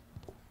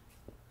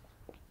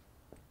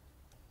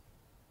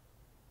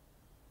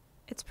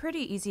it's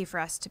pretty easy for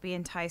us to be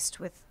enticed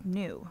with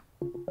new.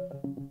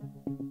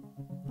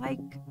 Like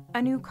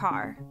a new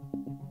car,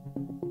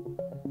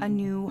 a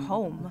new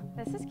home,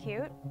 This is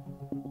cute.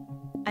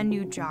 a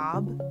new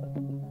job,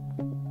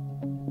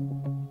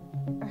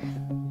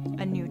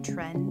 a new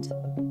trend,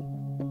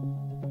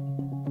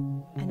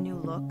 a new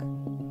look,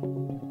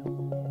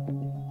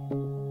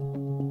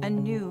 a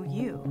new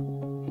you.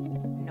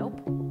 Nope.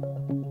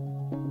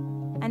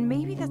 And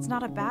maybe that's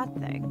not a bad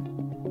thing,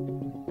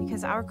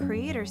 because our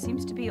Creator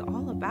seems to be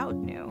all about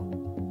new.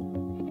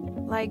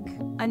 Like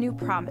a new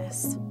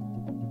promise,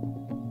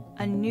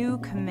 a new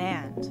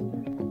command,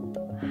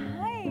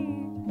 Hi.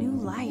 new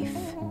life,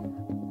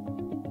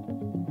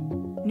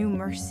 new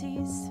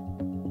mercies,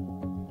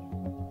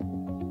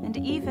 and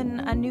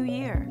even a new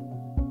year.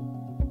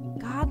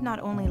 God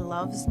not only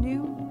loves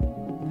new,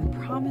 but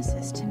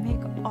promises to make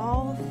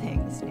all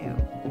things new.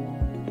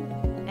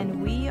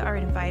 And we are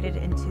invited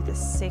into this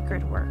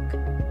sacred work.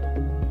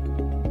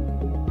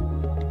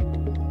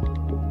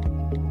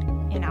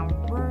 In our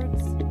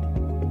words,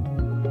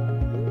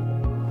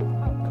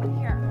 Oh,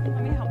 here.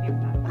 Let me help you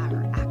with that.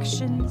 our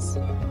actions,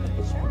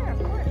 Sure, of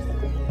course.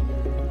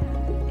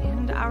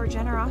 and our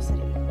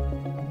generosity.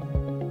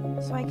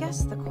 So I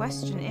guess the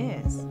question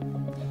is,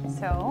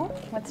 So,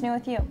 what's new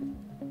with you?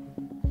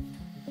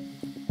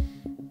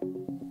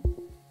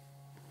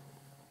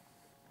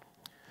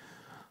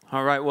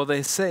 All right, well,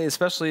 they say,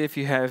 especially if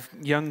you have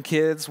young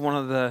kids, one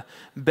of the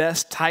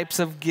best types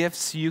of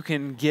gifts you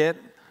can get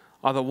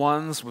are the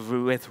ones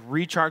with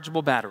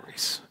rechargeable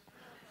batteries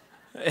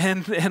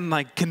and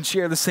like can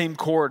share the same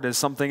cord as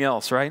something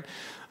else, right?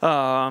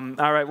 All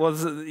right, well,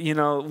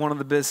 one of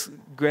the best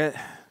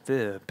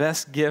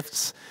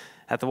gifts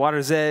at the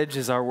Water's Edge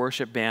is our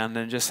worship band,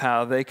 and just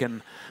how they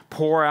can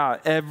pour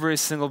out every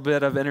single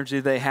bit of energy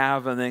they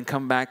have and then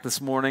come back this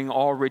morning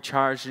all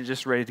recharged and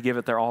just ready to give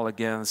it their all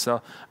again. So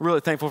I'm really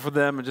thankful for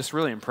them and just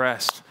really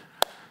impressed.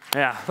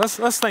 Yeah,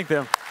 let's thank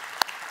them.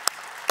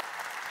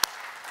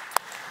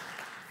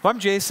 Well, I'm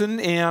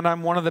Jason, and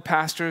I'm one of the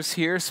pastors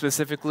here,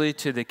 specifically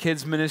to the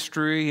kids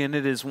ministry, and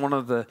it is one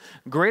of the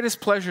greatest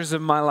pleasures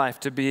of my life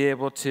to be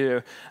able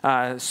to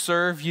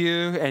serve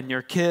you and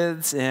your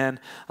kids and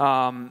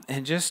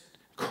just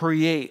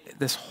create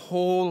this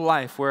whole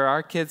life where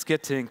our kids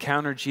get to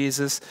encounter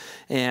Jesus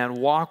and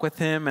walk with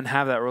him and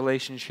have that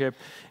relationship.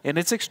 And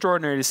it's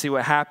extraordinary to see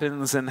what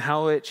happens and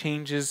how it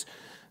changes,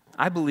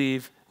 I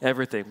believe,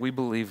 everything. We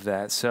believe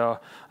that. So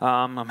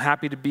I'm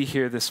happy to be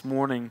here this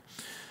morning.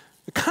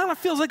 It kind of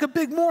feels like a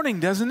big morning,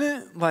 doesn't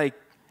it? Like,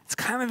 it's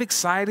kind of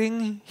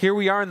exciting. Here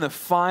we are in the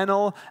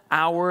final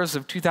hours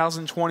of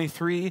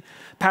 2023.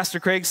 Pastor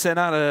Craig sent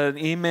out an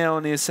email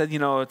and he said,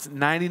 it's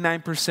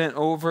 99%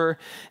 over.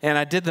 And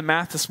I did the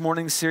math this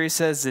morning. Siri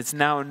says it's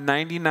now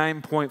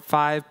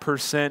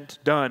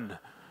 99.5% done.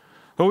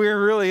 But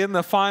we're really in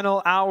the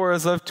final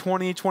hours of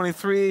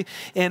 2023,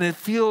 and it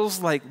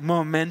feels like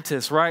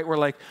momentous, right? We're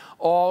like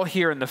all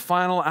here in the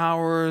final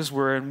hours.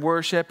 We're in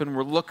worship, and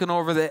we're looking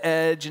over the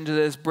edge into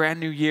this brand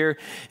new year.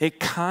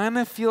 It kind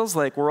of feels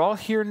like we're all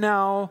here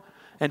now,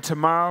 and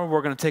tomorrow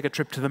we're going to take a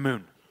trip to the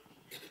moon,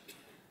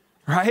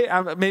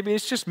 right? Maybe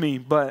it's just me,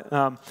 but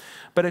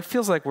it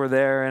feels like we're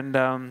there,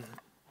 and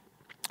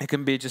it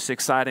can be just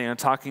exciting and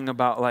talking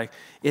about like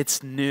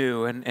it's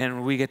new,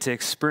 and we get to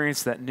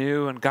experience that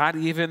new, and God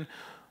even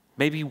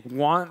maybe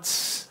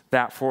wants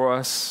that for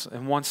us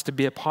and wants to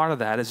be a part of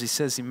that. As he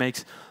says, he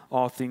makes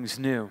all things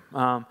new.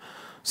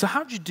 So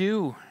how'd you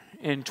do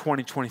in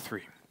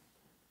 2023?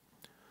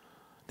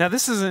 Now,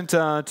 this isn't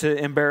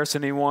to embarrass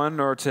anyone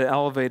or to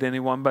elevate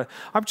anyone, but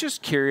I'm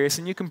just curious,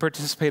 and you can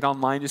participate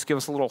online. Just give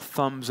us a little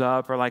thumbs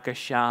up or like a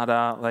shout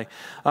out.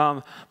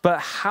 But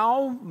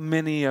how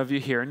many of you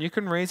here, and you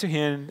can raise your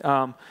hand,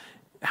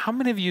 how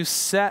many of you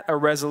set a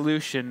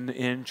resolution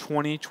in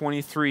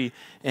 2023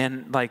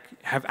 and like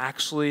have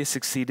actually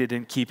succeeded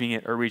in keeping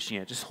it or reaching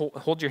it? Just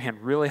hold your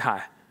hand really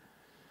high.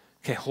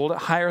 Okay, hold it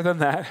higher than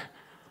that.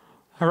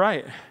 All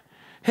right.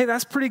 Hey,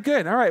 that's pretty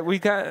good. All right, we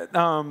got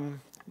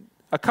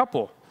a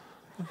couple.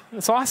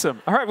 That's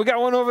awesome. All right, we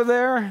got one over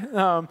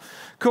there.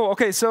 Cool.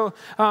 Okay, so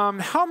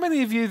how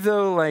many of you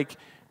though, like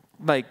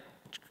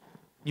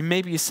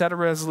you set a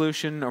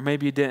resolution or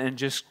maybe you didn't and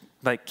just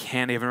like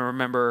can't even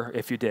remember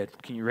if you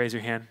did? Can you raise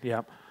your hand?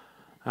 Yep.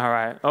 All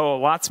right. Oh,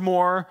 lots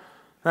more.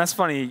 That's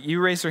funny. You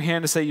raised your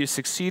hand to say you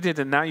succeeded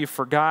and now you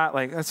forgot.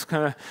 Like that's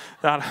kind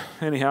of,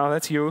 anyhow,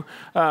 that's you.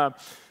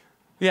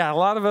 Yeah, a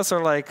lot of us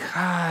are like,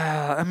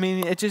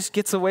 it just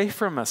gets away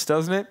from us,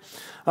 doesn't it?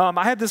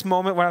 I had this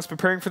moment when I was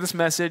preparing for this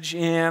message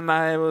and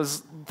I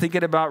was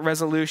thinking about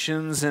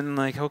resolutions and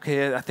like,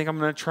 okay, I think I'm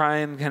going to try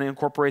and kind of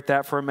incorporate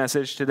that for a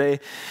message today.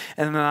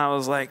 And then I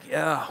was like,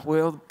 yeah,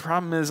 well, the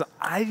problem is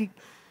I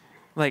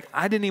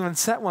didn't even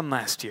set one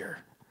last year.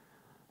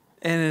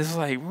 And it's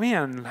like,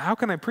 man, how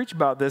can I preach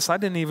about this? I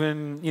didn't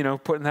even,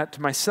 put that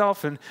to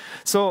myself. And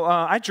so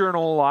I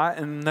journal a lot,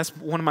 and that's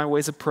one of my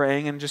ways of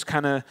praying and just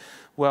kind of,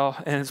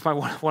 and it's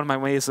one of my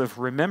ways of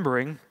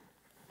remembering.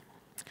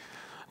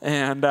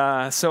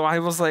 And so I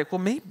was like, well,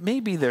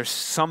 maybe there's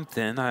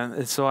something.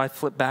 And so I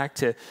flipped back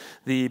to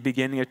the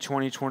beginning of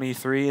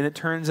 2023, and it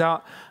turns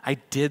out I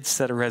did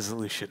set a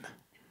resolution.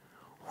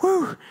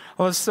 Whew!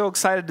 I was so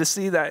excited to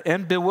see that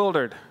and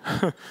bewildered.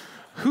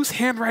 Whose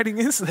handwriting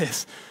is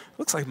this?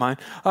 Looks like mine.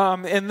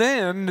 And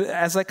then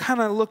as I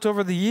kind of looked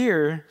over the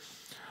year,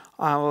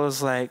 I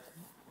was like,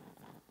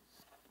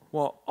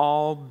 well,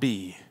 I'll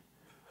be.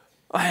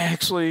 I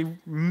actually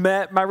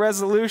met my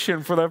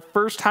resolution for the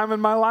first time in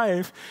my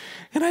life,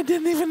 and I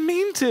didn't even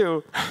mean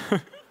to.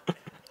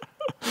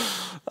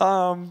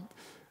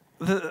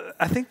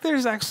 I think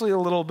there's actually a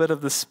little bit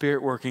of the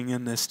Spirit working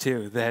in this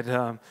too,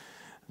 that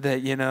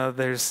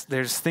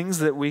there's things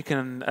that we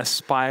can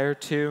aspire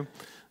to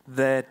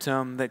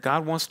that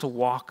God wants to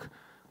walk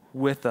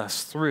with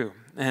us through,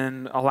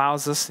 and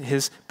allows us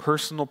His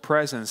personal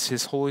presence,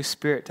 His Holy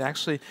Spirit, to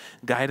actually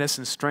guide us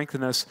and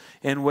strengthen us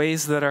in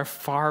ways that are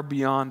far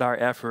beyond our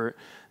effort,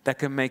 that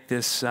can make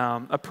this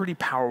a pretty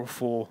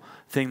powerful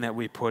thing that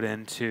we put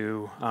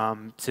into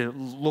to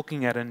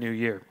looking at a new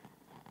year.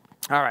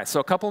 All right, so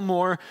a couple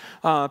more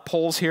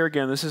polls here.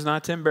 Again, this is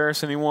not to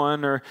embarrass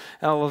anyone or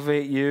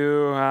elevate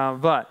you,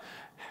 but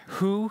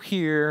who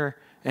here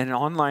and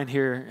online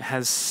here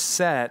has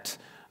set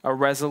a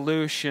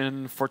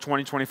resolution for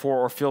 2024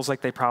 or feels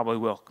like they probably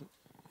will?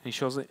 He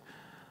shows it.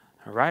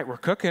 All right, we're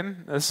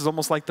cooking. This is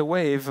almost like the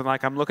wave. And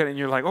like I'm looking at it and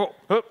you're like, oh.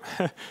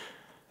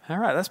 All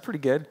right, that's pretty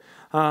good.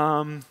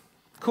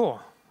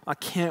 Cool. I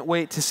can't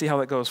wait to see how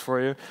that goes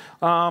for you.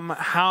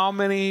 How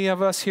many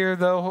of us here,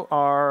 though,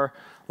 are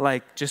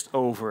like just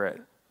over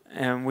it?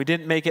 And we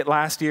didn't make it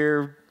last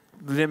year.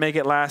 We didn't make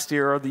it last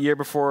year or the year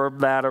before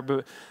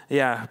that.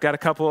 Yeah, got a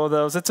couple of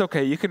those. It's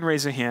okay. You can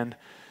raise a hand.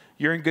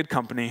 You're in good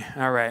company.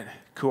 All right,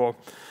 cool.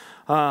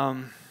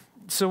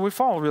 So we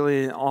follow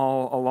really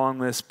all along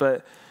this,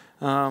 but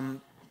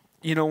one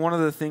of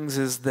the things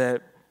is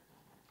that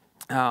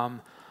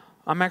I'm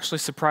actually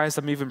surprised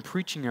I'm even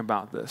preaching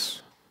about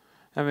this.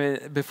 I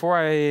mean, before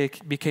I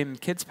became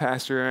kids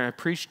pastor, I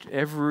preached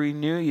every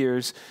New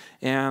Year's,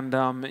 and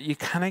you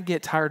kind of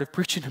get tired of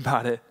preaching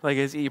about it. Like,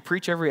 as you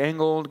preach every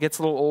angle, it gets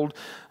a little old.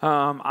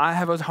 I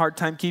have a hard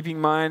time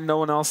keeping mine. No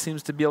one else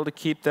seems to be able to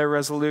keep their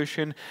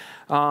resolution.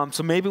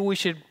 So maybe we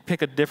should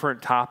pick a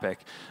different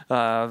topic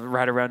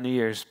right around New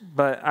Year's.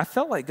 But I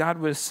felt like God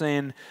was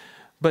saying,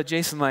 but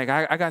Jason, like,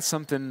 I got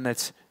something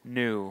that's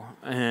new,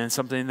 and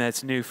something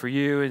that's new for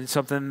you, and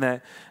something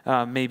that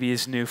maybe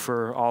is new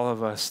for all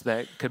of us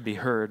that could be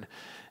heard.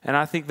 And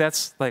I think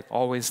that's like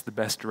always the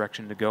best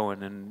direction to go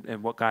in,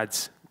 and what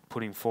God's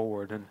putting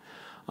forward. And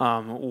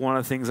one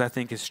of the things I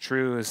think is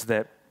true is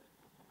that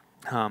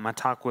I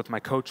talk with my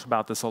coach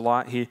about this a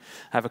lot. I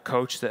have a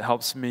coach that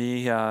helps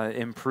me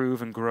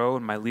improve and grow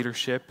in my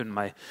leadership and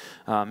my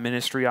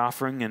ministry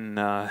offering, and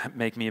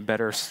make me a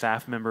better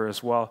staff member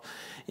as well.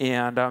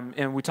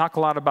 And we talk a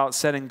lot about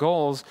setting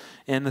goals.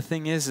 And the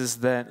thing is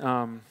that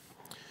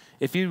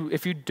if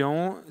you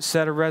don't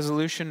set a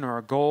resolution or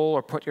a goal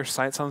or put your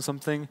sights on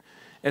something,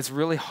 it's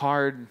really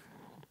hard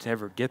to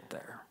ever get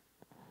there.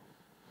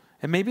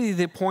 And maybe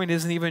the point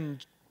isn't even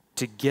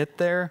to get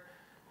there,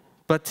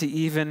 but to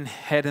even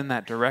head in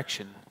that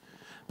direction.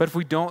 But if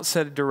we don't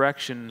set a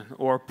direction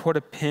or put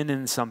a pin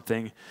in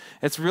something,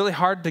 it's really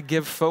hard to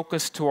give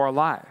focus to our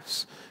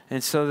lives.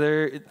 And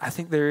so I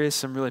think there is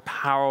some really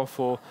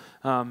powerful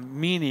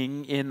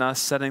meaning in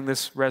us setting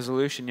this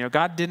resolution.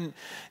 God didn't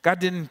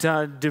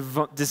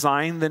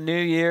design the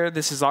new year.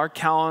 This is our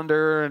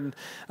calendar, and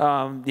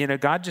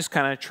God just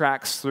kind of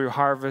tracks through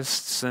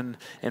harvests and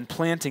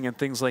planting and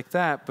things like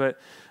that.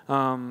 But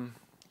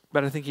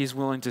I think He's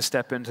willing to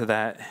step into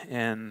that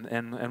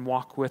and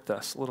walk with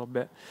us a little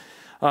bit.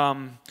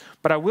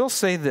 But I will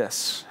say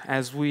this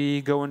as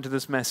we go into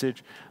this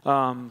message: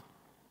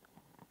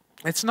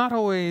 it's not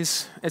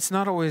always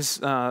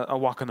a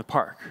walk in the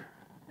park.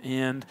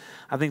 And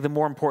I think the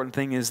more important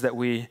thing is that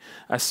we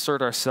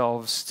assert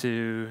ourselves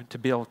to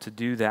be able to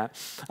do that.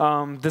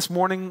 This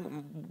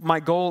morning, my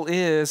goal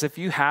is, if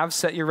you have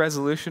set your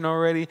resolution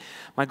already,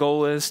 my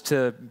goal is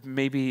to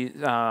maybe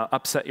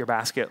upset your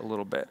basket a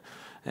little bit.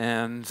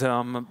 And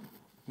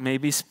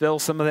maybe spill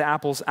some of the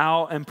apples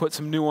out and put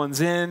some new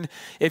ones in.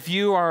 If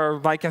you are,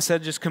 like I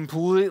said, just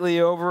completely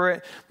over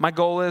it, my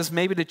goal is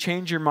maybe to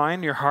change your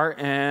mind, your heart,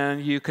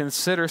 and you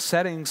consider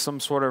setting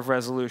some sort of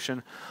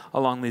resolution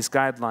along these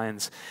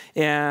guidelines.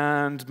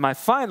 And my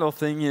final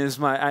thing is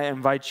I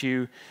invite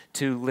you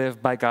to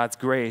live by God's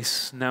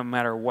grace no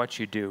matter what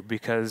you do,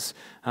 because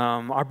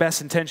our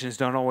best intentions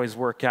don't always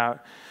work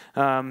out.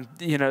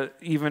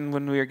 Even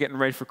when we were getting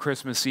ready for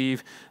Christmas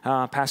Eve,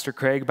 Pastor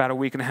Craig, about a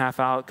week and a half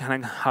out,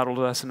 kind of huddled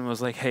us and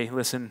was like, hey,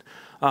 listen,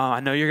 I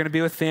know you're going to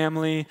be with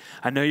family.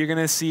 I know you're going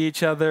to see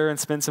each other and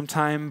spend some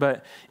time,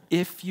 but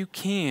if you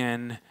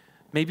can,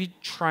 maybe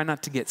try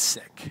not to get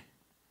sick.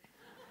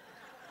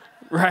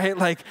 Right?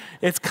 Like,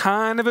 it's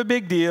kind of a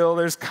big deal.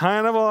 There's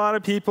kind of a lot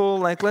of people.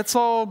 Like, let's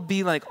all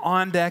be like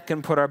on deck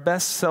and put our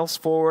best selves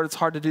forward. It's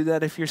hard to do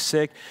that if you're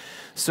sick.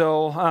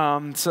 So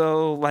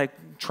like,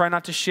 try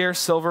not to share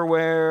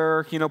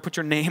silverware, put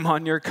your name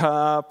on your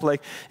cup.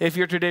 Like if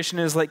your tradition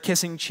is like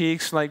kissing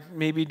cheeks, like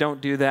maybe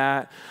don't do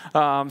that.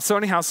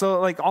 So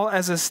like all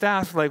as a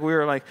staff, like we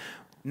were like,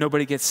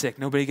 nobody gets sick.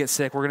 Nobody gets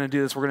sick. We're going to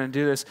do this. We're going to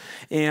do this.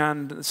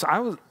 And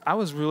so I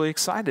was really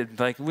excited.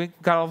 Like we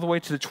got all the way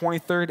to the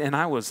 23rd and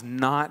I was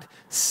not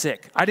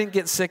sick. I didn't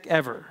get sick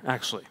ever,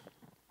 actually.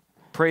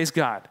 Praise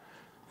God.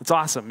 It's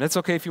awesome. It's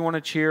okay if you want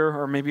to cheer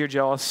or maybe you're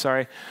jealous.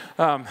 Sorry.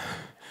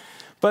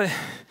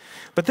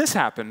 But this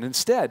happened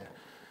instead.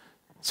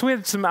 So we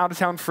had some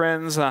out-of-town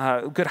friends.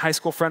 A good high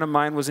school friend of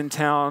mine was in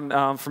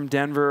town from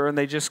Denver, and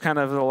they just kind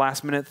of the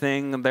last-minute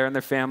thing, and they're and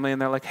their family,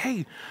 and they're like,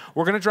 hey,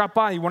 we're going to drop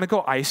by. You want to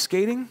go ice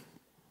skating?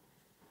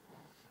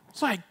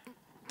 It's like,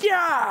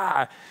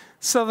 yeah.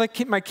 So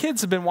my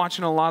kids have been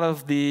watching a lot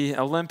of the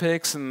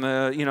Olympics and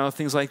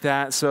things like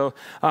that. So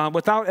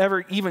without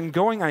ever even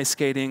going ice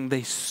skating,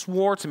 they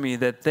swore to me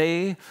that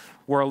they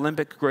were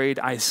Olympic-grade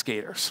ice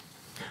skaters.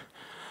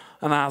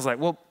 And I was like,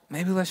 well,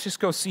 maybe let's just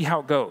go see how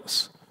it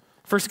goes.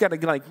 First, you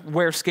got to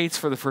wear skates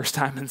for the first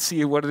time and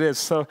see what it is.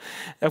 So,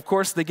 of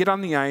course, they get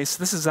on the ice.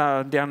 This is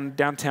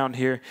downtown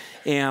here,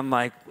 and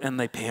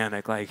they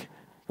panic. Like,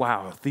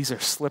 wow, these are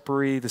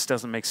slippery. This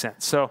doesn't make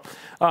sense. So,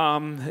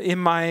 in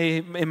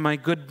my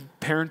good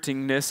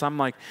parentingness, I'm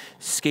like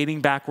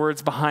skating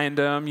backwards behind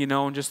them,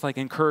 and just like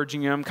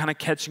encouraging them, kind of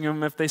catching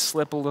them if they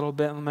slip a little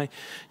bit. And I'm like,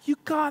 you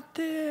got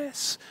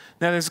this.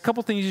 Now, there's a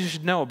couple things you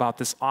should know about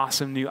this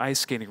awesome new ice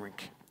skating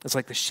rink. It's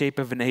like the shape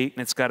of an 8,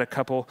 and it's got a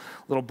couple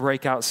little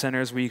breakout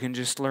centers where you can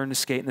just learn to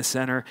skate in the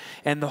center.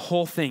 And the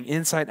whole thing,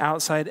 inside,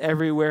 outside,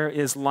 everywhere,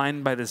 is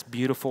lined by this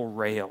beautiful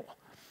rail.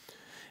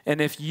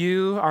 And if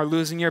you are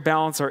losing your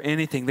balance or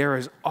anything, there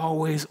is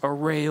always a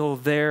rail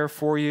there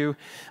for you.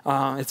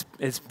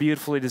 It's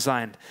beautifully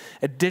designed.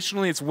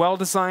 Additionally, it's well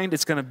designed.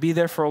 It's going to be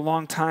there for a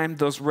long time.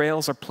 Those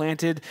rails are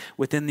planted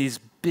within these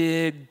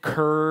big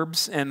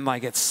curbs, and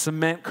it's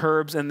cement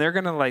curbs, and they're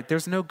going to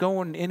there's no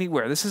going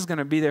anywhere. This is going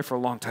to be there for a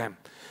long time.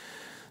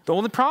 The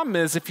only problem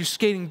is if you're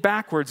skating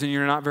backwards and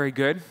you're not very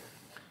good,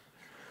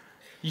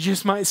 you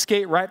just might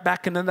skate right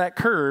back into that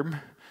curb.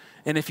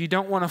 And if you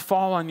don't want to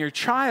fall on your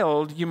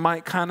child, you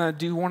might kind of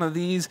do one of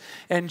these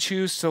and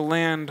choose to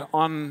land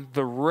on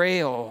the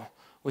rail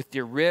with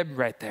your rib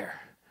right there.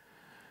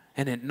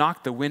 And it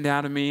knocked the wind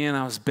out of me, and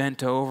I was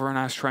bent over, and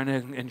I was trying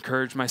to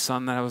encourage my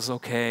son that I was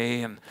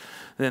okay. And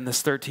then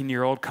this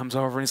 13-year-old comes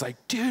over, and he's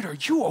like, dude, are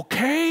you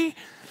okay?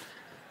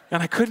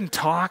 And I couldn't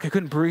talk. I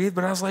couldn't breathe,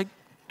 but I was like,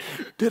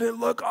 did it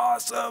look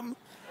awesome?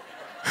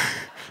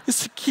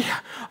 He's like, yeah.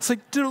 I was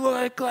like, did it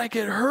look like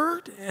it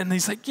hurt? And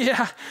he's like,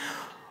 yeah.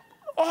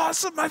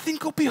 Awesome, I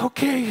think we'll be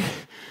okay.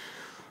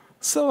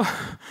 So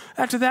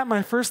after that,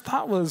 my first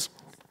thought was,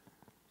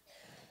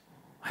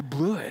 I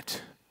blew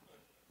it.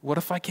 What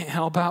if I can't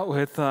help out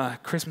with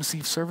Christmas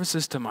Eve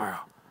services tomorrow?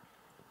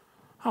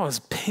 I was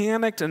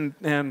panicked, and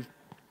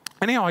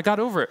anyhow, I got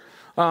over it.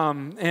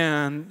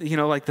 And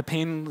the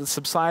pain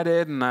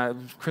subsided,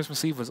 and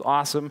Christmas Eve was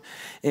awesome.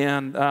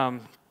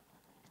 And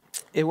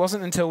it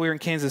wasn't until we were in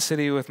Kansas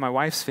City with my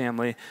wife's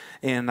family,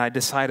 and I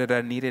decided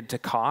I needed to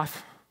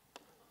cough.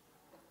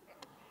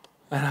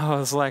 And I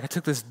was like, I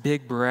took this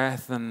big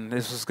breath, and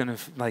this was going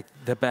to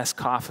the best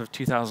cough of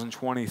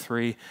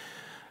 2023.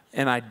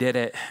 And I did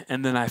it,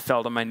 and then I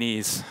fell to my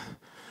knees.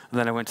 And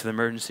then I went to the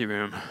emergency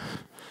room,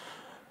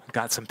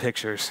 got some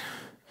pictures,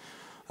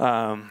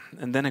 and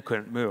then I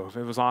couldn't move.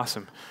 It was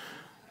awesome.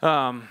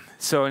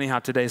 So anyhow,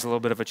 today's a little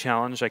bit of a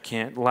challenge. I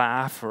can't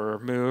laugh or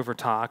move or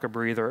talk or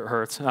breathe, or it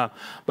hurts.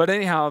 But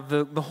anyhow,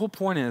 the whole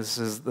point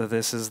is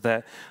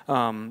that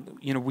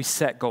we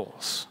set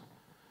goals.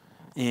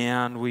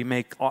 And we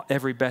make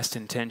every best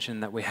intention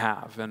that we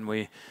have, and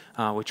we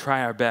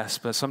try our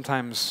best, but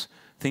sometimes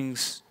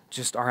things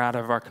just are out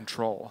of our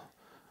control,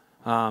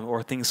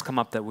 or things come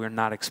up that we're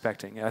not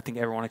expecting. I think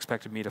everyone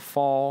expected me to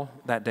fall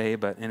that day,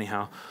 but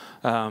anyhow,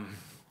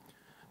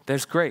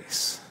 there's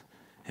grace,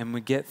 and we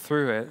get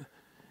through it,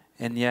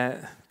 and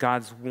yet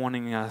God's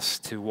wanting us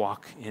to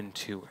walk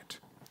into it.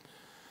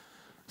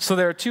 So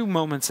there are two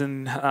moments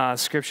in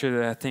Scripture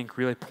that I think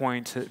really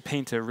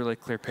paint a really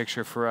clear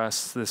picture for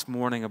us this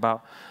morning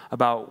about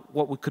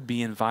what we could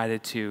be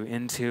invited to,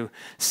 into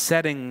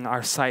setting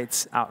our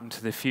sights out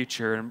into the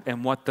future,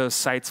 and what those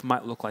sights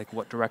might look like,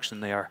 what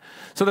direction they are.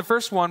 So the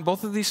first one,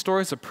 both of these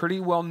stories are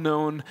pretty well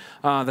known.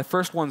 The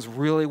first one's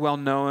really well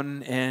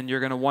known, and you're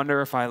going to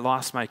wonder if I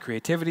lost my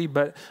creativity,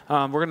 but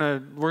we're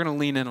gonna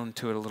lean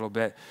into it a little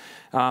bit.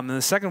 And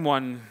the second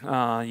one,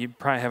 you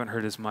probably haven't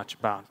heard as much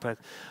about. But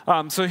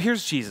so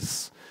here's Jesus.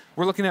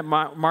 We're looking at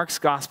Mark's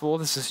Gospel.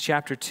 This is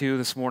chapter 2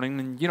 this morning,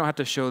 and you don't have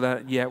to show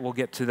that yet. We'll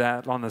get to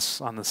that on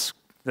this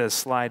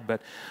slide.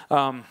 But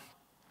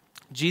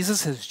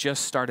Jesus has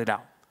just started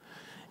out,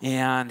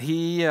 and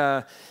he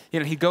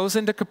goes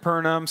into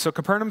Capernaum. So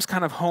Capernaum's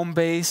kind of home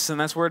base, and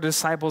that's where the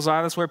disciples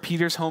are. That's where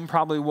Peter's home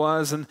probably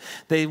was, and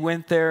they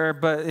went there.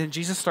 And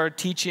Jesus started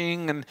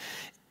teaching,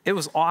 it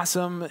was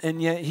awesome,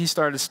 and yet he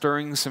started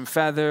stirring some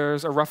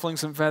feathers, or ruffling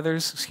some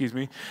feathers, excuse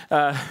me.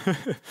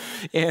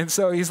 And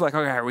so he's like,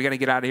 okay, we got to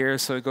get out of here.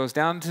 So he goes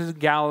down to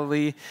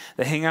Galilee.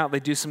 They hang out.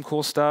 They do some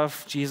cool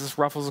stuff. Jesus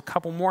ruffles a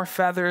couple more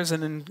feathers,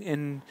 and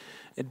in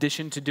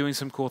addition to doing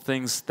some cool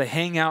things, they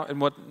hang out in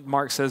what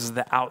Mark says is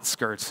the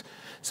outskirts.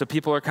 So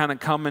people are kind of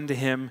coming to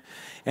him.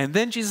 And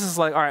then Jesus is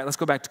like, all right, let's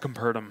go back to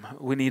Capernaum.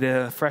 We need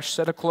a fresh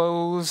set of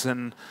clothes,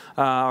 and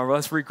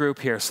let's regroup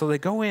here. So they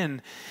go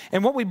in.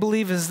 And what we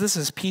believe is this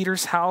is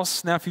Peter's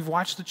house. Now, if you've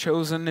watched The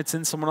Chosen, it's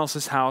in someone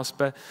else's house.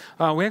 But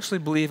we actually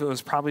believe it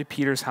was probably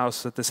Peter's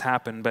house that this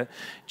happened. But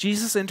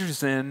Jesus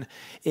enters in,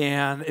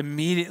 and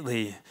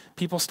immediately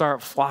people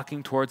start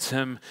flocking towards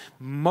him.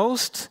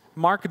 Most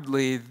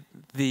markedly,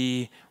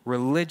 the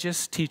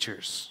religious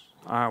teachers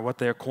are what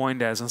they're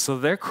coined as. And so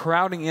they're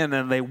crowding in,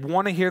 and they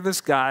want to hear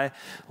this guy.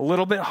 A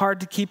little bit hard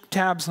to keep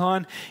tabs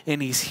on,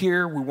 and he's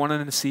here. We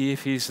wanted to see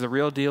if he's the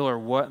real deal or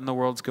what in the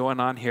world's going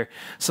on here.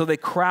 So they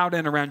crowd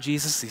in around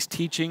Jesus. He's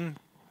teaching,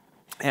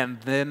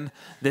 and then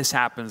this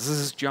happens. This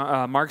is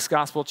Mark's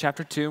Gospel,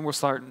 chapter 2, and we'll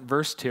start in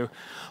verse 2.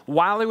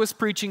 While he was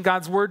preaching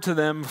God's word to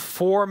them,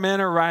 4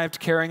 men arrived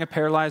carrying a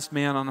paralyzed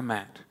man on a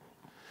mat.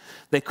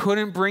 They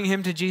couldn't bring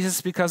him to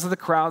Jesus because of the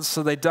crowds,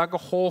 so they dug a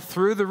hole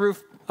through the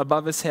roof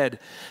above his head.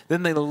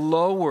 Then they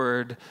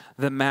lowered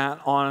the man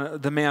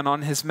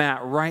on his mat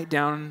right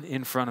down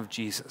in front of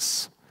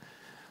Jesus.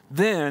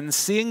 Then,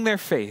 seeing their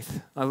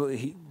faith,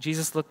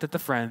 Jesus looked at the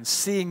friends.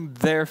 Seeing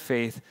their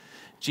faith,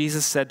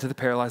 Jesus said to the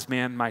paralyzed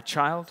man, "My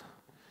child,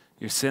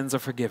 your sins are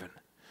forgiven."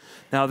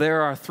 Now,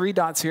 there are 3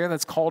 dots here.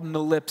 That's called an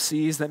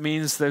ellipses. That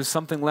means there's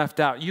something left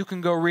out. You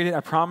can go read it. I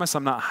promise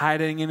I'm not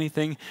hiding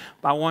anything.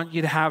 But I want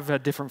you to have a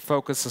different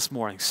focus this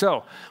morning.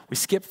 So we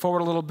skip forward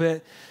a little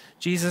bit.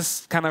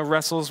 Jesus kind of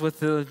wrestles with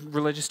the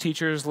religious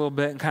teachers a little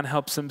bit and kind of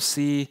helps them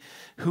see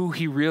who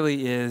he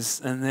really is.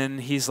 And then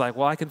he's like,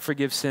 well, I can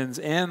forgive sins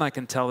and I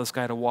can tell this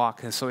guy to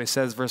walk. And so he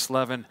says, verse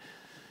 11,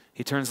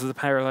 he turns to the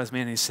paralyzed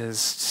man and he says,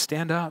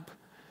 stand up,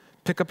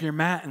 pick up your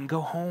mat and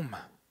go home.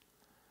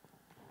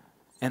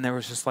 And there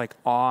was just like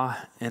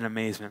awe and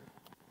amazement.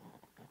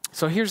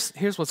 So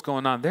here's what's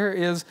going on. There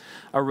is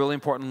a really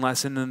important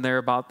lesson in there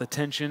about the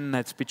tension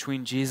that's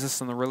between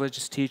Jesus and the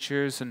religious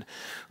teachers, and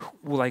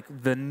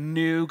like the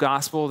new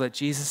gospel that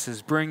Jesus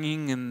is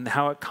bringing and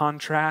how it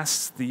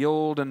contrasts the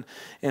old and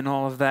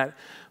all of that.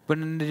 But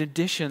in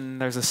addition,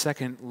 there's a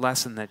second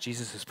lesson that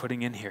Jesus is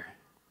putting in here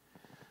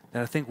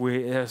that I think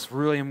is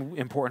really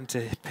important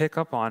to pick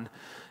up on,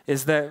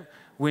 is that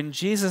when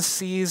Jesus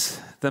sees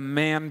the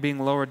man being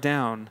lowered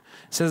down,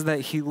 it says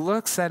that he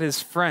looks at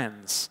his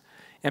friends,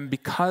 and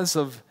because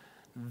of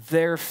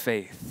their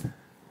faith,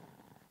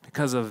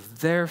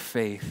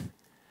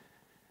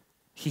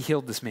 he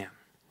healed this man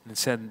and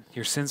said,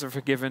 your sins are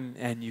forgiven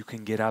and you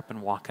can get up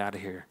and walk out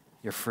of here.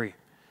 You're free.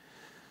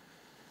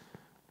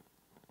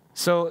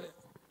 So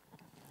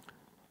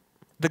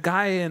the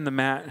guy in the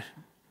mat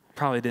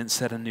probably didn't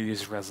set a New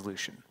Year's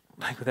resolution.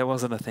 Like that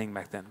wasn't a thing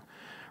back then,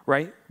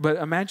 right? But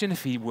imagine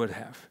if he would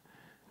have.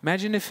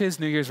 Imagine if his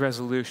New Year's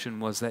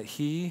resolution was that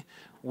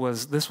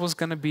this was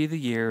going to be the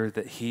year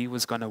that he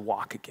was going to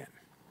walk again.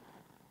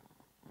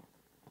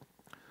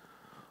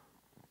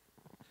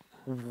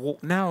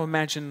 Now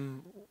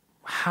imagine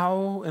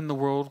how in the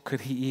world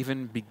could he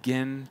even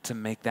begin to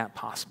make that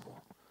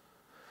possible?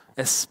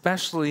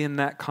 Especially in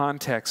that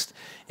context,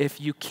 if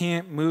you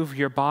can't move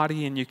your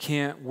body and you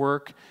can't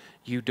work,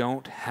 you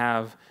don't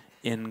have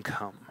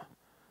income.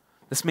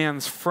 This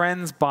man's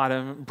friends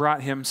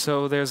brought him,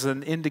 so there's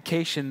an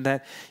indication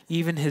that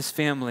even his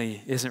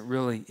family isn't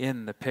really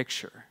in the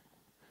picture.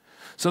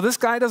 So this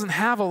guy doesn't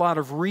have a lot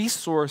of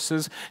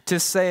resources to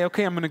say,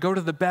 okay, I'm going to go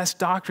to the best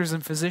doctors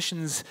and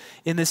physicians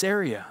in this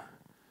area.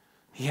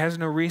 He has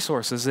no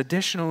resources.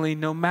 Additionally,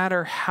 no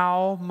matter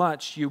how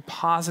much you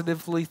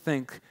positively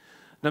think,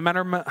 no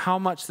matter how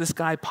much this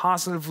guy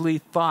positively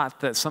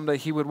thought that someday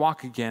he would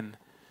walk again,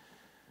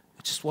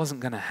 it just wasn't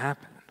going to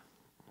happen.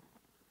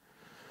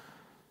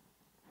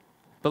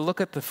 But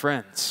look at the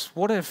friends.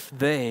 What if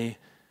they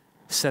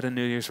set a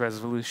New Year's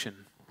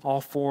resolution?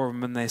 All 4 of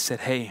them, and they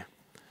said, hey,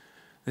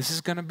 this is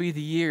going to be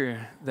the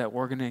year that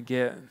we're going to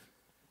get,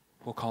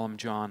 we'll call him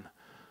John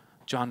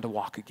to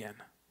walk again.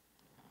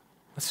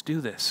 Let's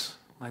do this.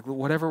 Like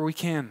whatever we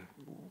can,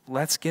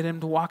 let's get him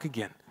to walk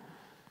again.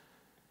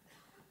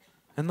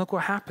 And look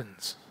what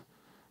happens.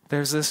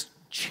 There's this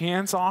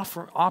chance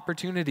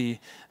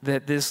opportunity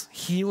that this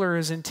healer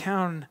is in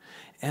town,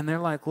 and they're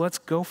like, let's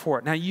go for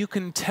it. Now, you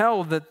can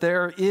tell that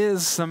there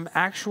is some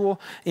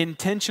actual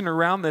intention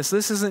around this.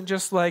 This isn't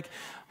just like,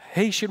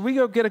 hey, should we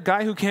go get a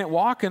guy who can't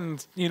walk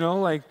and,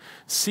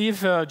 see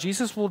if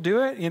Jesus will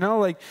do it?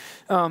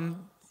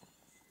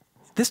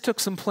 This took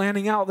some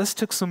planning out. This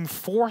took some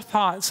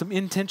forethought, some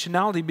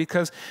intentionality,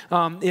 because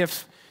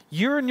if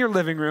you're in your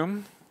living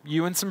room,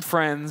 you and some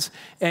friends,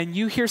 and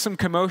you hear some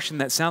commotion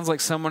that sounds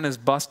like someone is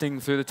busting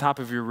through the top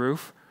of your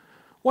roof,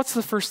 what's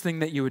the first thing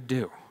that you would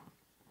do?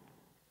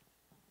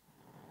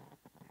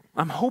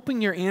 I'm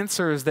hoping your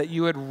answer is that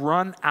you would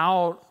run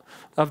out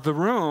of the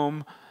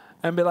room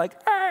and be like,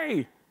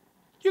 hey,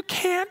 You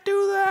can't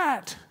do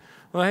that.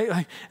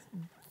 Like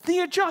the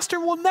adjuster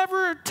will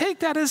never take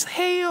that as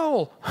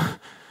hail.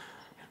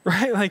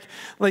 Right?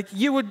 Like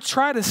you would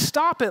try to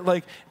stop it.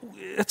 Like,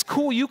 it's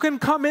cool. You can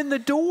come in the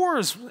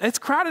doors. It's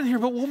crowded here,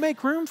 but we'll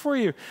make room for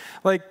you.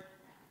 Like,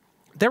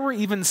 there were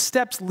even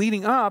steps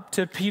leading up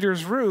to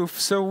Peter's roof,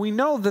 so we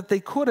know that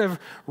they could have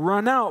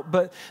run out,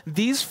 but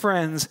these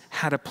friends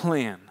had a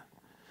plan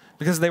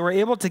because they were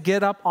able to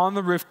get up on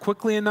the roof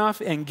quickly enough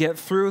and get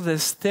through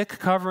this thick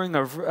covering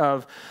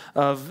of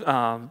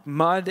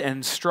mud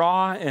and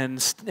straw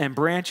and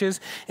branches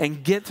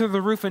and get through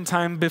the roof in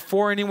time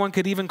before anyone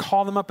could even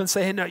call them up and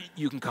say, hey, no,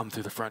 you can come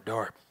through the front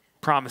door.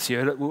 Promise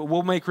you,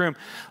 we'll make room.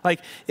 Like,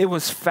 it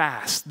was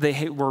fast.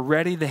 They were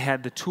ready. They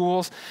had the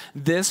tools.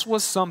 This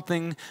was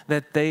something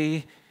that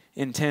they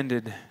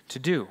intended to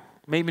do.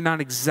 Maybe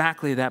not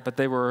exactly that, but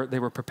they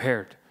were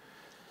prepared.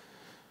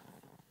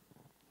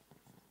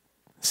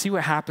 See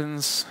what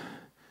happens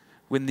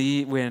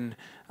when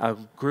a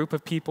group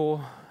of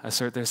people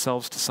assert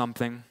themselves to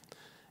something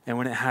and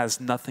when it has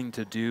nothing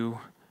to do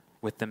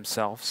with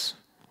themselves.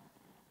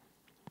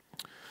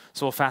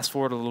 So we'll fast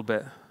forward a little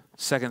bit.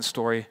 Second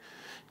story.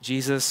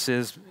 Jesus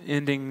is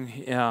ending,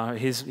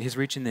 he's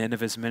reaching the end of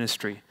his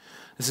ministry.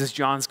 This is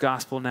John's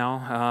gospel now,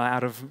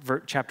 out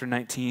of chapter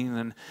 19,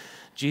 and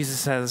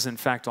Jesus has, in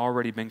fact,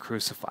 already been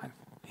crucified.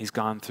 He's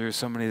gone through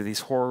so many of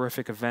these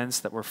horrific events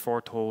that were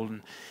foretold,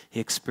 and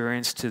he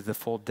experienced to the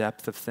full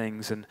depth of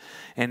things,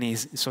 and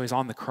he's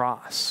on the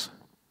cross.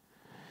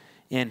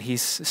 And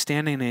he's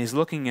standing and he's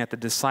looking at the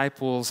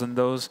disciples and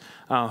those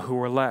who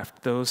were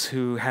left, those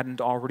who hadn't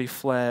already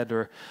fled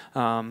or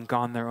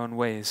gone their own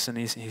ways. And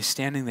he's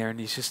standing there and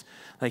he's just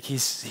like, he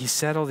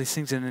said all these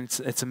things. And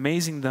it's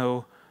amazing,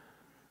 though,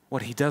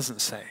 what he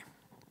doesn't say.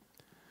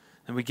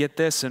 And we get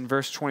this in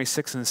verse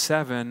 26 and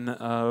 7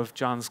 of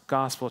John's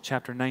Gospel,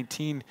 chapter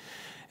 19.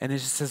 And it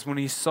just says, when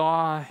he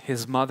saw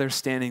his mother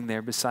standing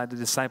there beside the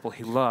disciple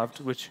he loved,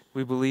 which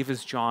we believe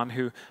is John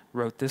who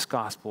wrote this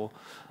gospel,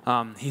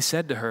 he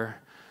said to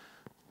her,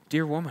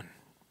 dear woman,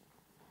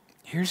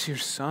 here's your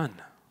son.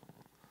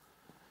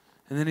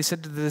 And then he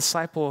said to the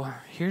disciple,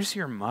 here's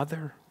your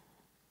mother.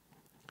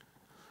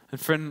 And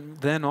from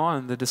then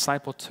on, the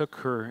disciple took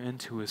her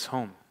into his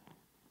home.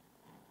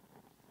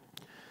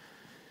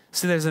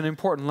 See, there's an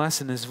important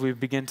lesson as we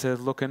begin to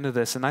look into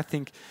this. And I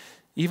think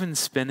even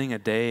spending a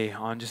day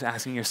on just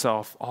asking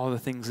yourself all the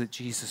things that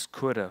Jesus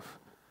could have,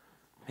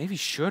 maybe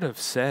should have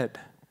said,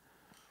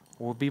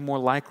 will be more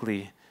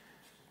likely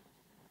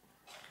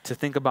to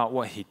think about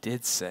what he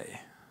did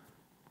say.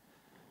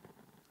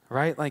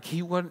 Right? Like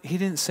he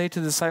didn't say to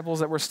the disciples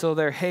that were still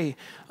there, hey,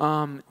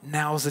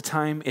 now's the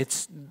time.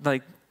 It's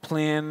like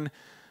plan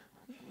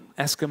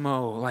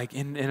Eskimo, like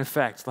in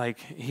effect. Like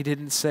he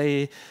didn't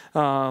say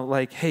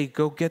like, hey,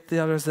 go get the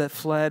others that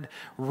fled,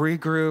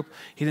 regroup.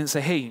 He didn't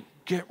say, hey,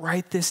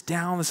 write this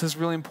down. This is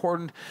really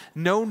important.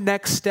 No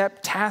next step,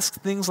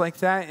 task, things like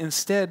that.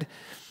 Instead,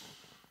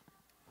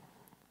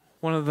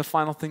 one of the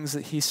final things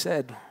that he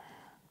said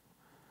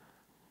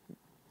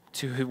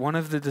to one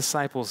of the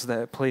disciples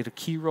that played a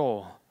key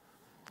role,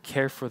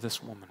 care for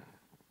this woman.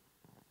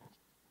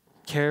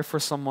 Care for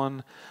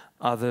someone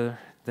other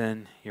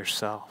than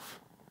yourself.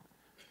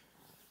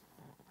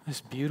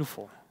 It's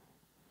beautiful.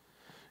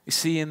 You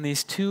see, in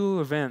these two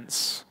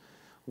events,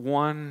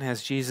 one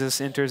as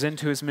Jesus enters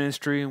into his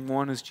ministry, and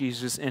one as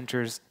Jesus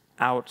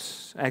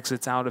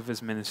exits out of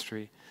his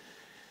ministry,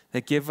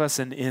 that give us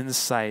an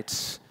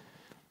insight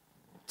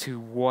to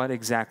what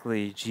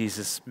exactly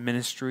Jesus'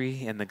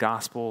 ministry and the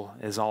gospel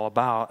is all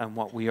about and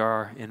what we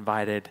are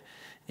invited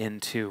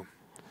into.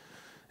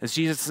 As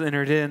Jesus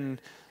entered in,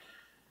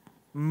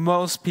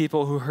 most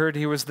people who heard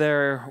he was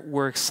there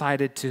were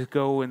excited to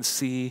go and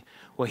see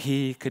what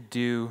he could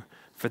do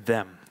for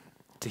them,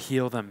 to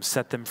heal them,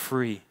 set them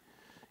free,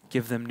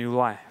 give them new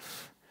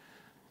life.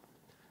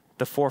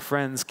 The four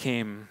friends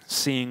came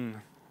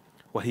seeing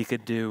what he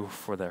could do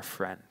for their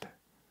friend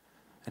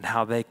and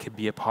how they could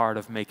be a part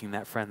of making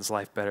that friend's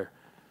life better.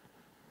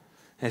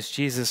 As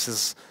Jesus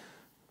is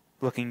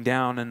looking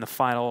down in the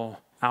final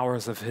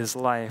hours of his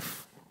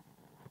life,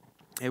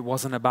 it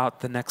wasn't about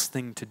the next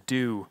thing to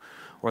do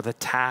or the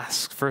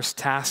first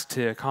task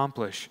to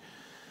accomplish.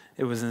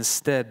 It was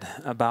instead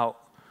about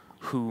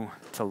who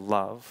to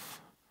love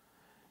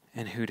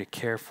and who to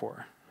care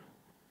for.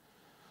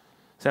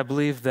 So I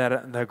believe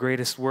that the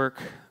greatest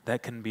work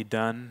that can be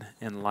done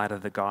in light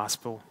of the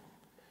gospel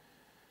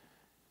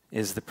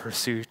is the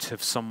pursuit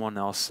of someone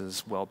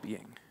else's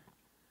well-being.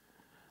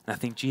 And I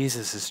think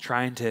Jesus is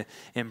trying to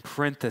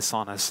imprint this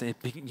on us,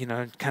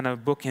 kind of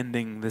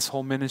bookending this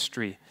whole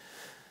ministry,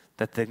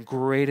 that the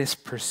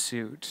greatest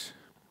pursuit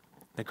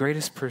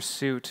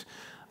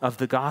of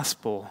the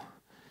gospel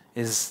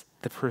is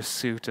the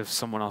pursuit of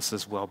someone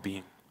else's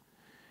well-being.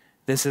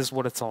 This is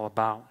what it's all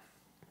about.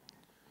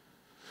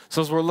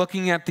 So as we're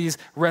looking at these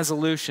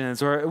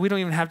resolutions, or we don't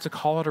even have to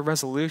call it a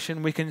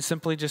resolution, we can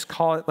simply just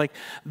call it like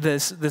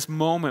this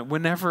moment,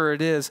 whenever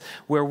it is,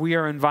 where we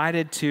are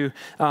invited to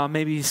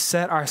maybe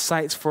set our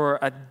sights for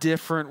a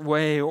different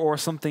way or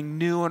something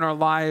new in our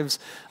lives,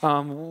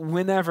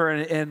 whenever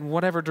and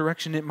whatever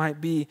direction it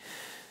might be,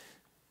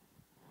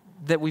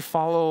 that we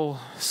follow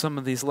some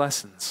of these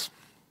lessons.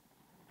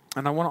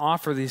 And I want to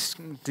offer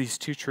these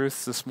two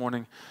truths this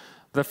morning.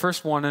 The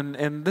first one,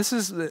 and this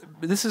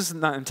is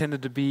not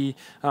intended to be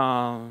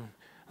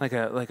like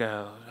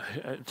a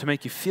to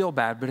make you feel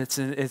bad, but it's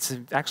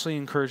actually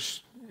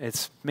encouraged.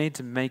 It's made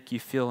to make you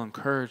feel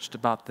encouraged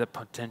about the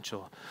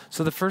potential.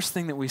 So the first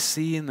thing that we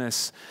see in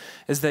this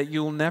is that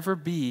you'll never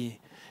be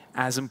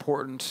as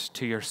important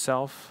to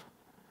yourself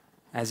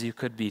as you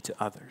could be to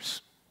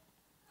others.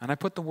 And I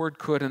put the word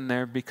could in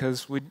there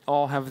because we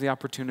all have the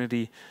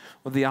opportunity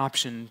or the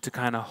option to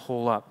kind of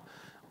hole up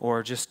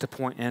or just to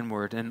point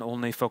inward and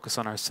only focus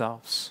on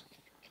ourselves.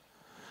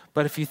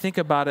 But if you think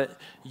about it,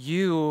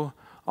 you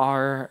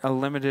are a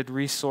limited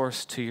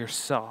resource to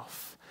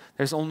yourself.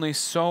 There's only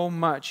so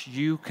much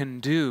you can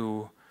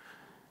do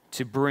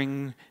to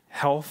bring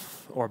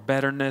health or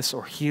betterness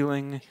or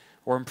healing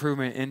or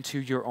improvement into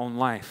your own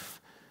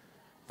life.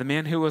 The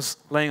man who was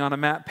laying on a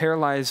mat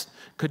paralyzed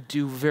could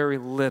do very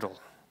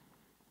little.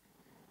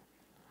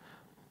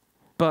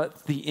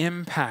 But the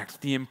impact,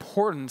 the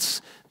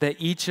importance that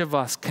each of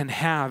us can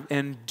have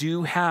and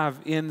do have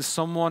in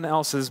someone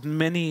else's,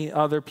 many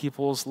other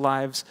people's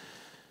lives,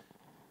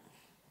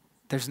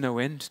 there's no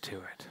end to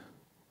it.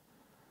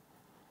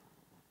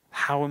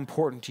 How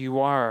important you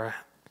are,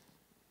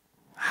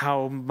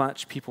 how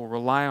much people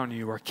rely on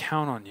you or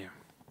count on you.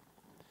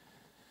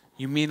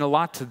 You mean a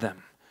lot to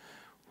them.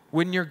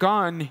 When you're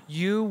gone,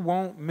 you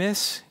won't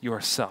miss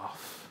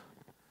yourself.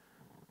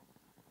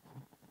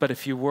 But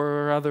if you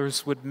were,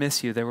 others would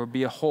miss you. There would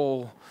be a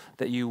hole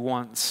that you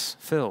once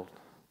filled.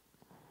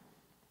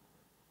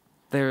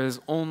 There is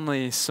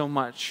only so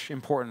much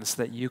importance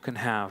that you can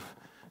have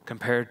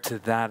compared to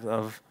that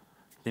of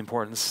the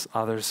importance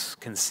others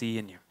can see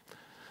in you.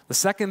 The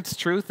second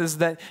truth is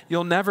that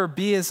you'll never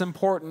be as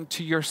important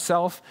to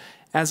yourself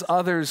as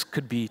others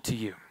could be to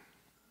you.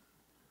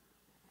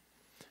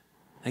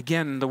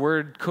 Again, the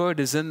word could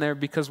is in there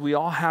because we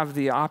all have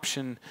the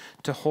option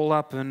to hole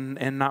up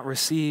and not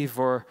receive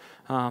or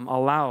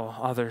allow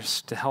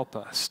others to help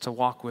us, to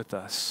walk with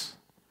us.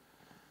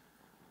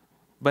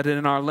 But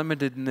in our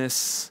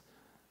limitedness,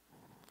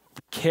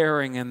 the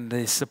caring and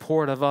the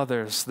support of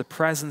others, the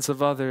presence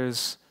of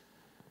others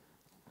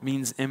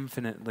means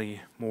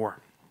infinitely more.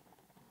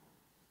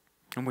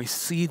 And we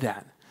see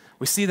that.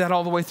 We see that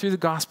all the way through the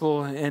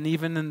gospel and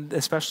even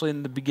especially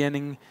in the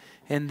beginning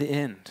and the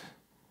end.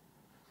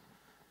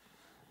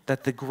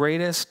 That the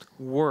greatest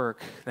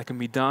work that can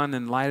be done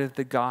in light of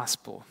the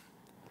gospel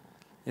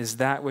is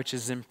that which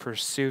is in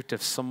pursuit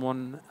of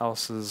someone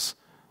else's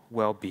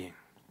well-being.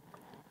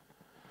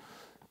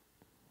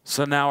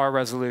 So now our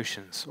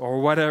resolutions,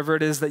 or whatever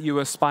it is that you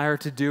aspire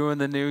to do in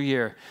the new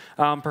year.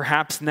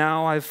 Perhaps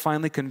now I've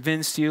finally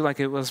convinced you, like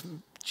it was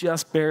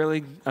just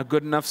barely a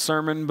good enough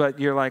sermon, but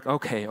you're like,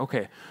 okay,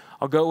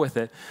 I'll go with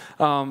it.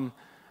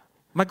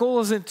 My goal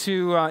isn't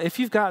to, if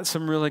you've got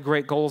some really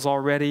great goals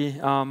already,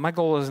 my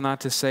goal is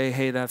not to say,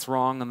 hey, that's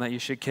wrong and that you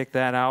should kick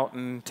that out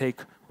and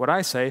take what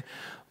I say.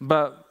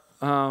 But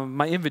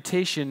my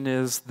invitation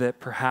is that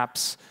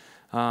perhaps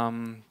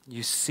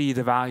you see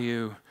the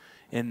value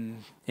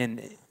in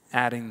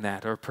adding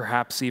that, or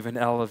perhaps even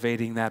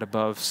elevating that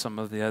above some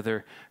of the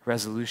other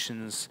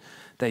resolutions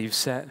that you've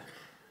set.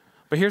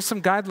 But here's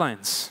some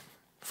guidelines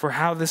for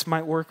how this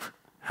might work.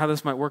 How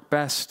this might work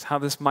best, how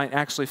this might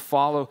actually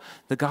follow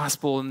the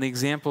gospel and the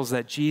examples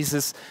that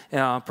Jesus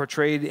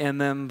portrayed and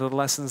then the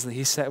lessons that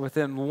he set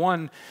within.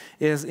 One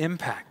is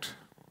impact.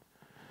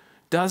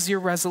 Does your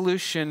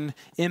resolution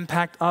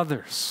impact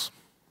others?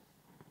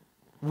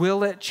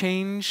 Will it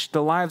change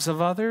the lives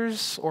of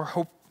others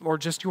or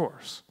just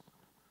yours?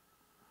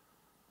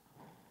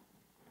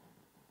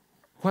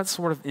 What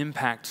sort of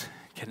impact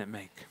can it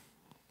make?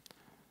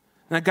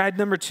 Now, guide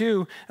number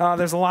 2,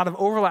 there's a lot of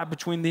overlap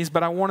between these,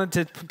 but I wanted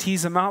to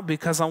tease them out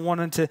because I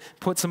wanted to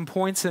put some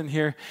points in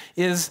here,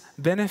 is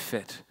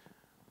benefit.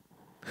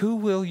 Who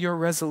will your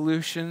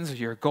resolutions or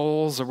your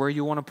goals or where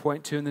you want to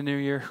point to in the new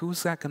year,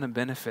 who's that going to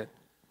benefit?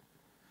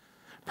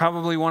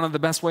 Probably one of the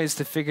best ways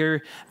to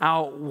figure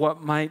out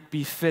what might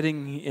be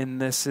fitting in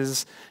this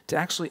is to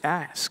actually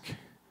ask,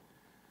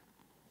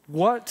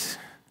 what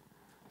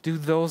do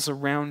those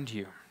around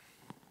you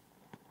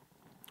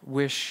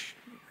wish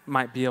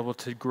might be able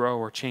to grow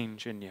or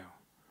change in you?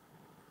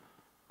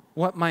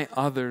 What might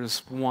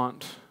others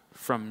want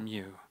from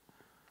you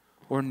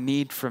or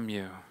need from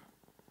you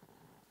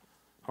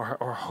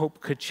or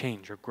hope could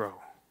change or grow?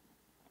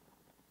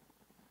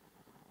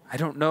 I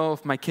don't know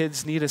if my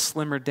kids need a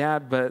slimmer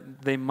dad,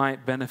 but they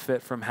might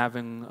benefit from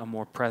having a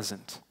more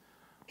present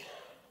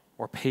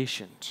or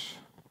patient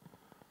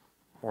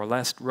or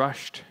less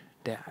rushed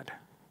dad.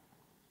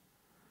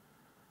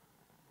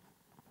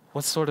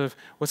 What sort of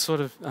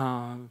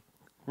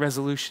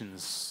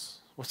resolutions,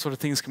 What sort of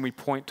things can we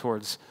point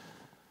towards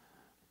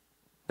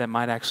that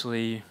might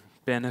actually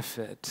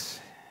benefit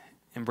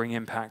and bring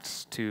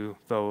impact to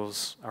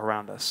those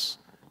around us,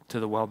 to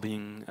the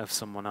well-being of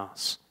someone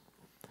else?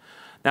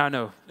 Now, I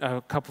know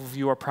a couple of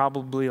you are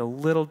probably a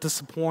little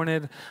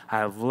disappointed. I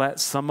have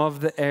let some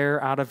of the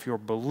air out of your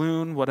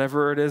balloon,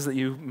 whatever it is that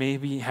you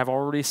maybe have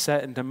already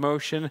set into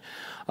motion.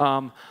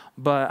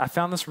 But I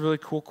found this really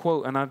cool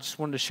quote, and I just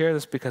wanted to share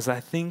this because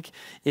I think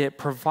it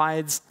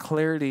provides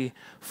clarity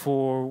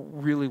for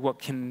really what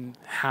can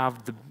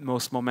have the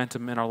most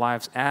momentum in our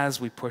lives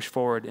as we push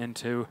forward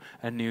into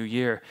a new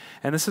year.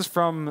 And this is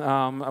from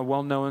a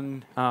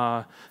well-known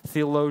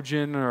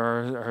theologian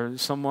or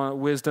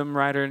someone, wisdom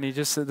writer, and he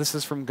just said, this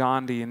is from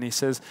Gandhi, and he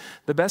says,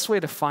 the best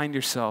way to find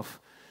yourself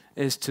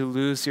is to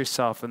lose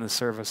yourself in the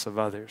service of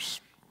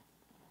others.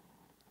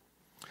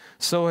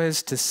 So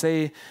as to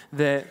say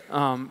that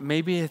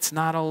maybe it's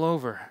not all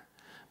over.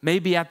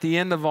 Maybe at the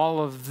end of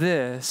all of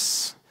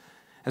this,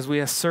 as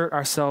we assert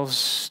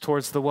ourselves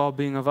towards the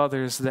well-being of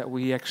others, that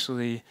we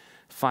actually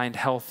find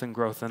health and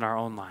growth in our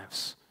own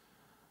lives.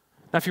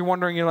 Now, if you're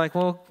wondering, you're like,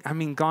 well, I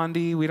mean,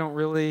 Gandhi, we don't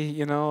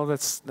really,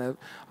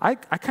 I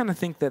kind of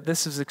think that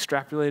this is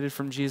extrapolated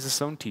from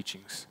Jesus' own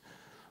teachings.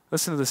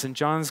 Listen to this. In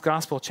John's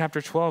Gospel,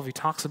 chapter 12, he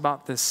talks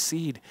about this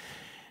seed.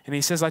 And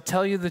he says, I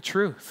tell you the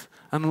truth.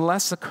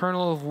 Unless a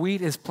kernel of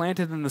wheat is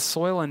planted in the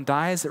soil and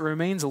dies, it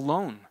remains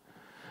alone.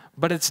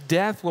 But its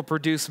death will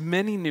produce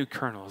many new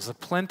kernels, a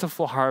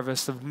plentiful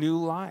harvest of new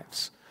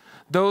lives.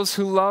 Those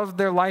who love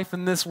their life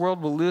in this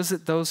world will lose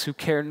it. Those who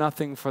care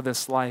nothing for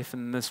this life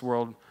in this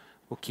world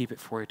will keep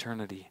it for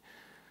eternity.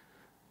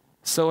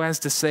 So as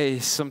to say,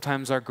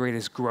 sometimes our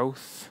greatest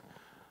growth,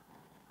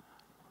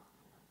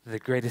 the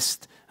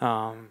greatest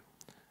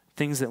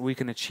things that we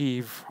can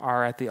achieve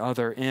are at the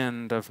other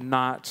end of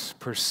not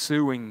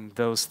pursuing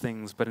those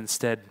things, but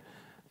instead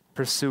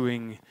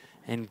pursuing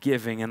and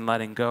giving and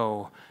letting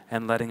go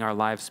and letting our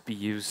lives be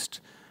used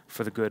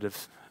for the good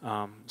of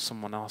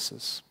someone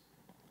else's.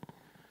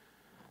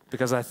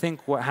 Because I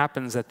think what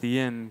happens at the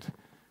end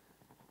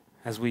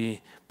as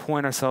we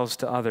point ourselves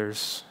to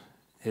others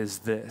is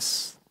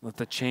this, that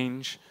the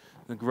change,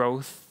 the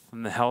growth,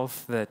 and the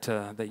health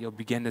that you'll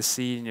begin to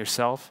see in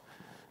yourself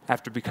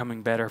after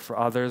becoming better for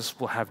others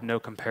will have no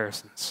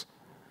comparisons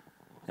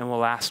and will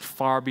last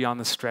far beyond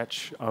the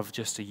stretch of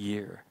just a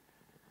year.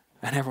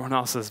 And everyone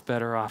else is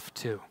better off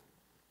too.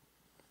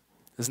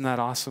 Isn't that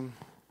awesome?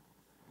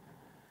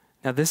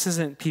 Now, this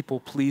isn't people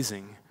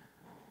pleasing.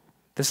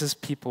 This is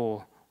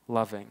people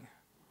loving.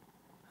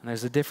 And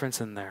there's a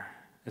difference in there.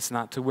 It's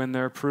not to win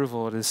their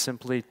approval. It is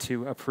simply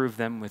to approve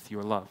them with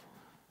your love.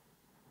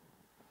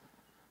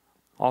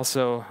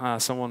 Also,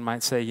 someone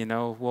might say, you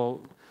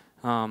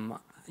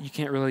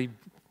can't really,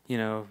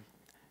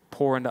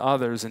 pour into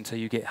others until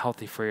you get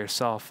healthy for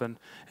yourself. And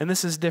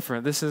this is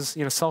different. This is,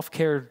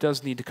 self-care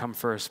does need to come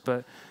first,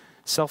 but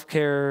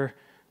self-care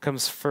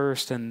comes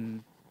first,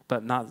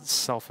 but not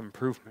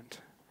self-improvement.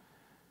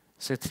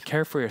 So to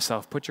care for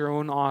yourself, put your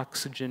own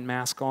oxygen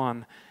mask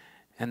on,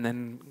 and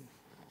then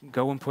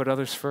go and put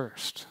others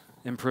first.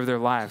 Improve their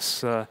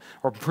lives, or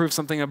improve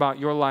something about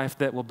your life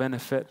that will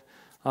benefit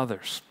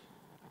others.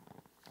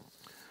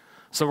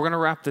 So we're going to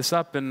wrap this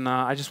up, and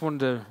I just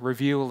wanted to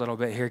review a little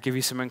bit here, give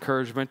you some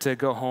encouragement to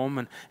go home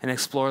and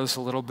explore this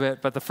a little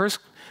bit. But the first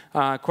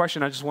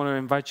question I just want to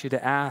invite you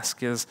to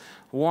ask is,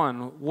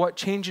 one, what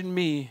change in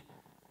me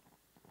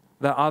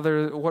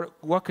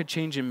what could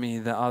change in me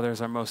that others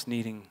are most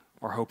needing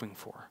or hoping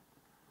for?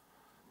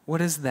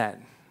 What is that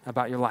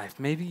about your life?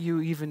 Maybe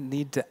you even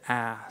need to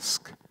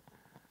ask,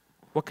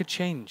 what could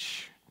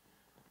change?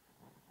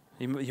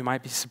 You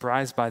might be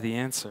surprised by the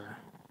answer.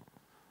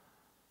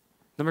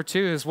 Number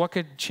two is what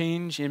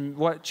change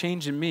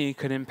in me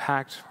could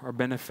impact or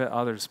benefit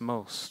others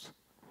most?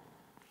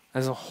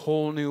 There's a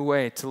whole new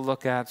way to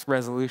look at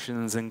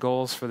resolutions and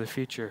goals for the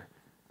future.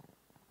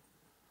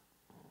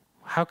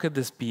 How could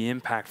this be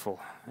impactful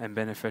and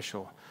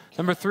beneficial?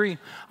 Number three,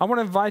 I want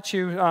to invite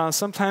you,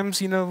 sometimes,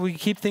 we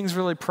keep things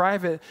really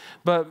private,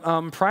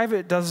 but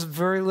private does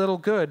very little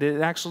good.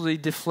 It actually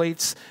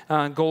deflates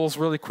goals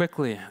really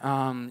quickly.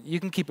 You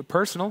can keep it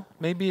personal.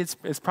 Maybe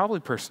it's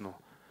probably personal.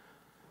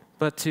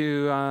 But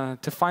to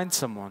find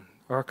someone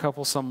or a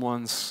couple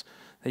someones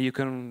that you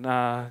can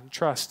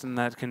trust and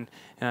that can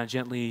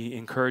gently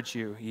encourage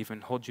you, even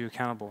hold you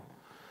accountable.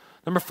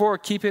 Number four,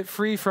 keep it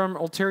free from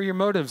ulterior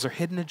motives or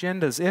hidden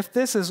agendas. If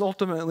this is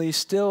ultimately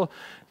still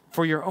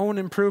for your own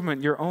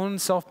improvement, your own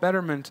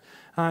self-betterment,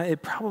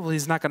 it probably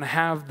is not going to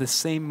have the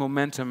same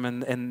momentum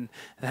and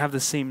have the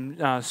same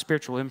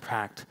spiritual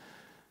impact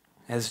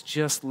as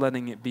just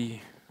letting it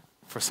be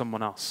for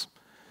someone else.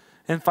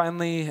 And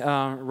finally,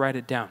 write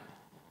it down.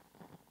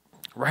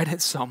 Write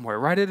it somewhere.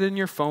 Write it in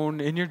your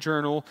phone, in your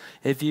journal,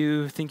 if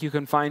you think you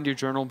can find your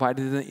journal by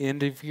the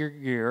end of your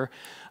year.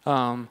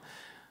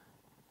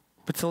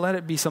 But to let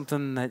it be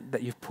something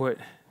that you've put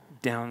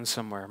down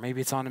somewhere.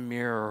 Maybe it's on a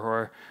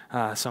mirror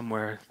or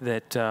somewhere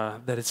that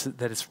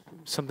it's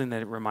something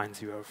that it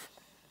reminds you of.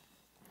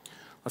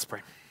 Let's pray.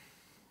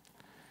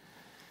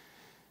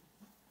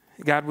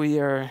 God, we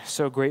are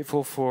so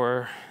grateful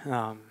for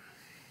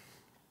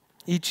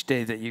each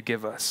day that you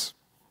give us.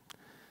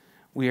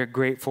 We are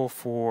grateful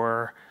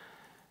for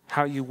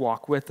how you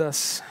walk with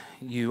us.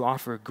 You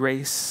offer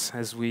grace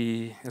as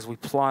we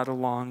plod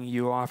along.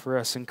 You offer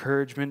us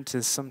encouragement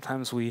as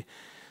sometimes we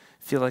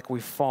feel like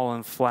we've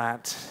fallen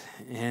flat,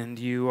 and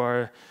you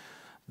are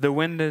the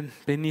wind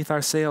beneath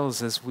our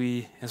sails as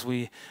we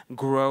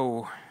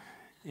grow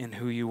in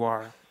who you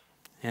are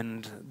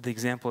and the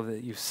example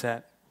that you've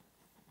set.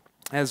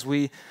 As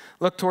we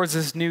look towards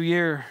this new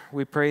year,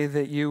 we pray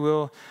that you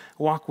will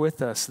walk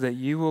with us, that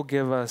you will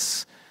give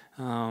us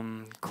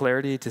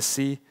clarity to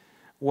see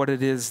what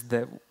it is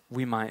that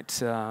we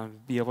might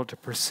be able to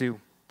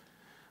pursue,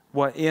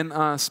 what in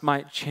us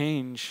might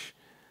change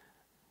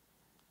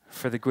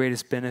for the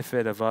greatest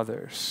benefit of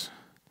others.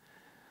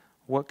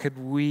 What could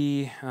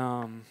we,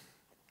 an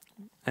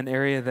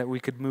area that we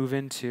could move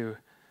into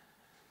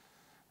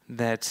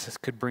that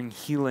could bring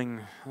healing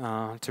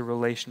to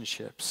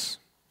relationships.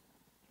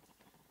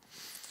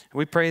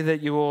 We pray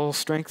that you will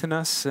strengthen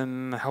us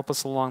and help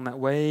us along that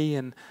way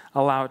and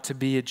allow it to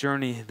be a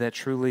journey that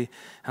truly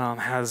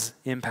has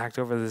impact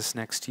over this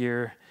next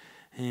year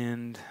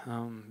and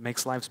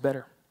makes lives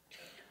better.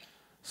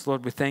 So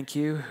Lord, we thank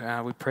you.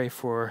 We pray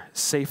for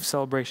safe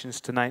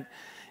celebrations tonight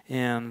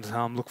and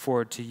look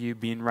forward to you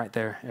being right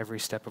there every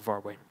step of our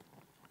way.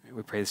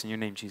 We pray this in your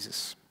name,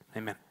 Jesus.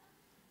 Amen.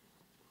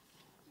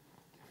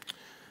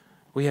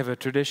 We have a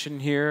tradition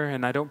here,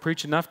 and I don't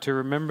preach enough to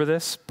remember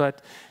this, but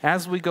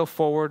as we go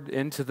forward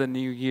into the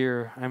new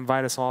year, I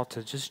invite us all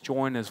to just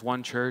join as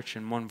one church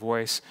and one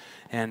voice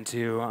and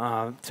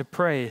to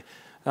pray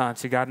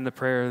to God in the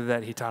prayer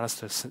that he taught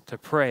us to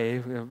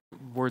pray.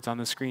 Words on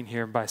the screen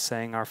here by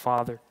saying, Our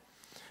Father,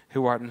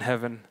 who art in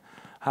heaven,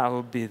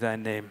 hallowed be thy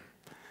name.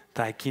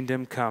 Thy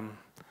kingdom come,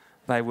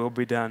 thy will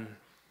be done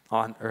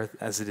on earth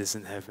as it is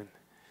in heaven.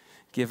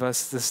 Give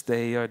us this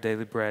day our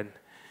daily bread,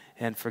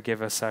 and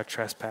forgive us our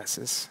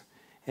trespasses,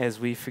 as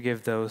we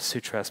forgive those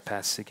who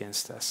trespass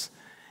against us.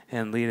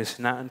 And lead us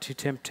not into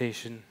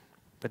temptation,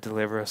 but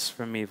deliver us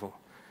from evil.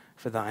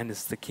 For thine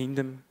is the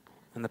kingdom,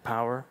 and the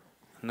power,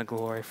 and the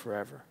glory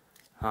forever.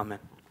 Amen.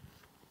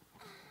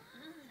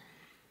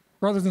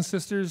 Brothers and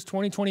sisters,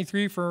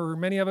 2023 for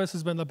many of us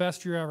has been the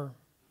best year ever.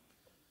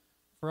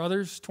 For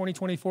others,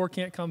 2024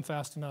 can't come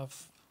fast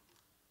enough.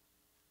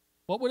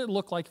 What would it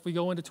look like if we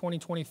go into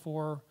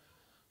 2024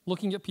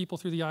 looking at people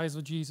through the eyes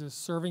of Jesus,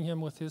 serving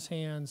him with his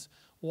hands,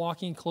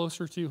 walking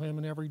closer to him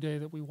in every day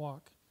that we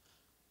walk?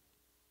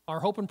 Our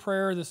hope and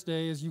prayer this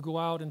day as you go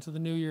out into the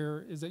new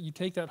year is that you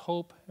take that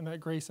hope and that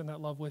grace and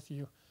that love with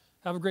you.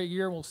 Have a great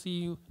year, and we'll see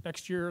you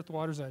next year at the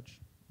Water's Edge.